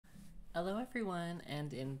Hello everyone,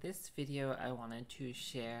 and in this video I wanted to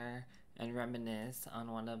share and reminisce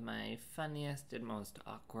on one of my funniest and most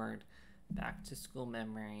awkward back to school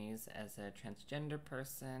memories as a transgender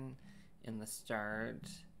person in the start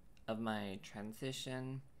of my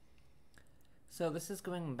transition. So this is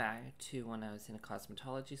going back to when I was in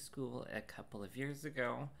cosmetology school a couple of years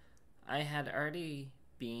ago. I had already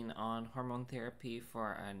been on hormone therapy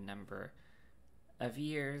for a number of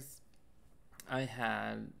years. I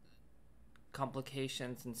had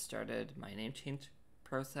complications and started my name change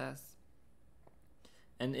process,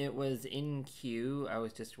 and it was in queue. I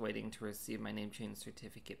was just waiting to receive my name change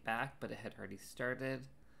certificate back, but it had already started,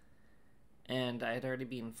 and I had already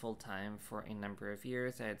been full-time for a number of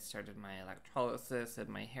years. I had started my electrolysis and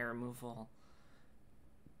my hair removal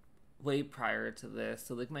way prior to this,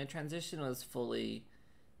 so like my transition was fully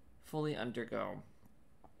undergo,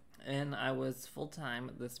 and I was full-time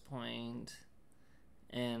at this point.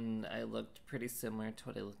 And I looked pretty similar to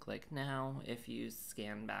what I look like now. If you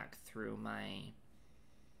scan back through my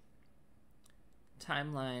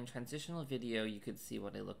timeline transitional video, you could see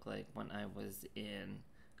what I looked like when I was in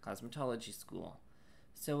cosmetology school.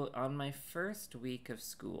 So on my first week of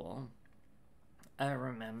school, I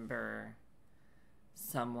remember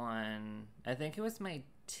someone, I think it was my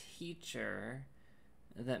teacher,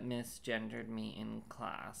 that misgendered me in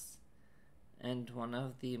class. And one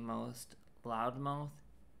of the most loudmouth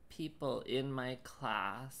people in my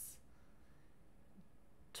class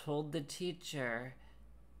told the teacher,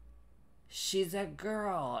 "She's a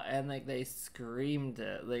girl," and like they screamed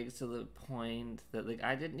it, like to the point that like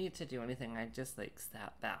I didn't need to do anything. I just like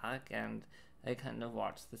sat back and I kind of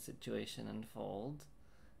watched the situation unfold,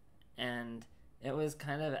 and it was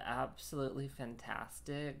kind of absolutely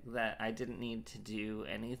fantastic that I didn't need to do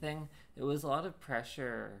anything. It was a lot of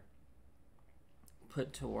pressure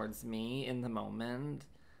put towards me in the moment,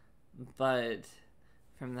 but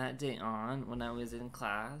from that day on, when I was in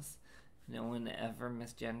class, no one ever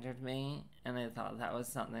misgendered me, and I thought that was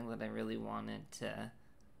something that I really wanted to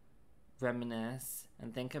reminisce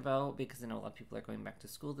and think about, because I know a lot of people are going back to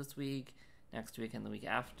school this week, next week, and the week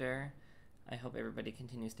after. I hope everybody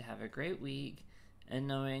continues to have a great week, and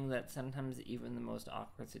knowing that sometimes even the most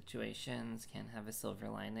awkward situations can have a silver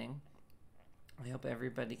lining. I hope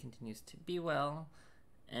everybody continues to be well,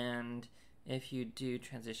 and if you do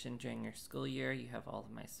transition during your school year, you have all of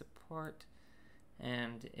my support.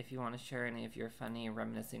 And if you want to share any of your funny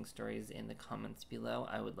reminiscing stories in the comments below,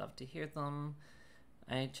 I would love to hear them.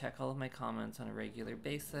 I check all of my comments on a regular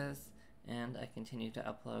basis, and I continue to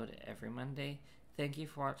upload every Monday. Thank you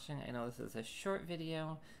for watching. I know this is a short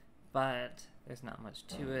video, but there's not much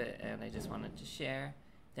to it, and I just wanted to share.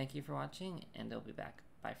 Thank you for watching, and I'll be back.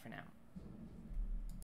 Bye for now.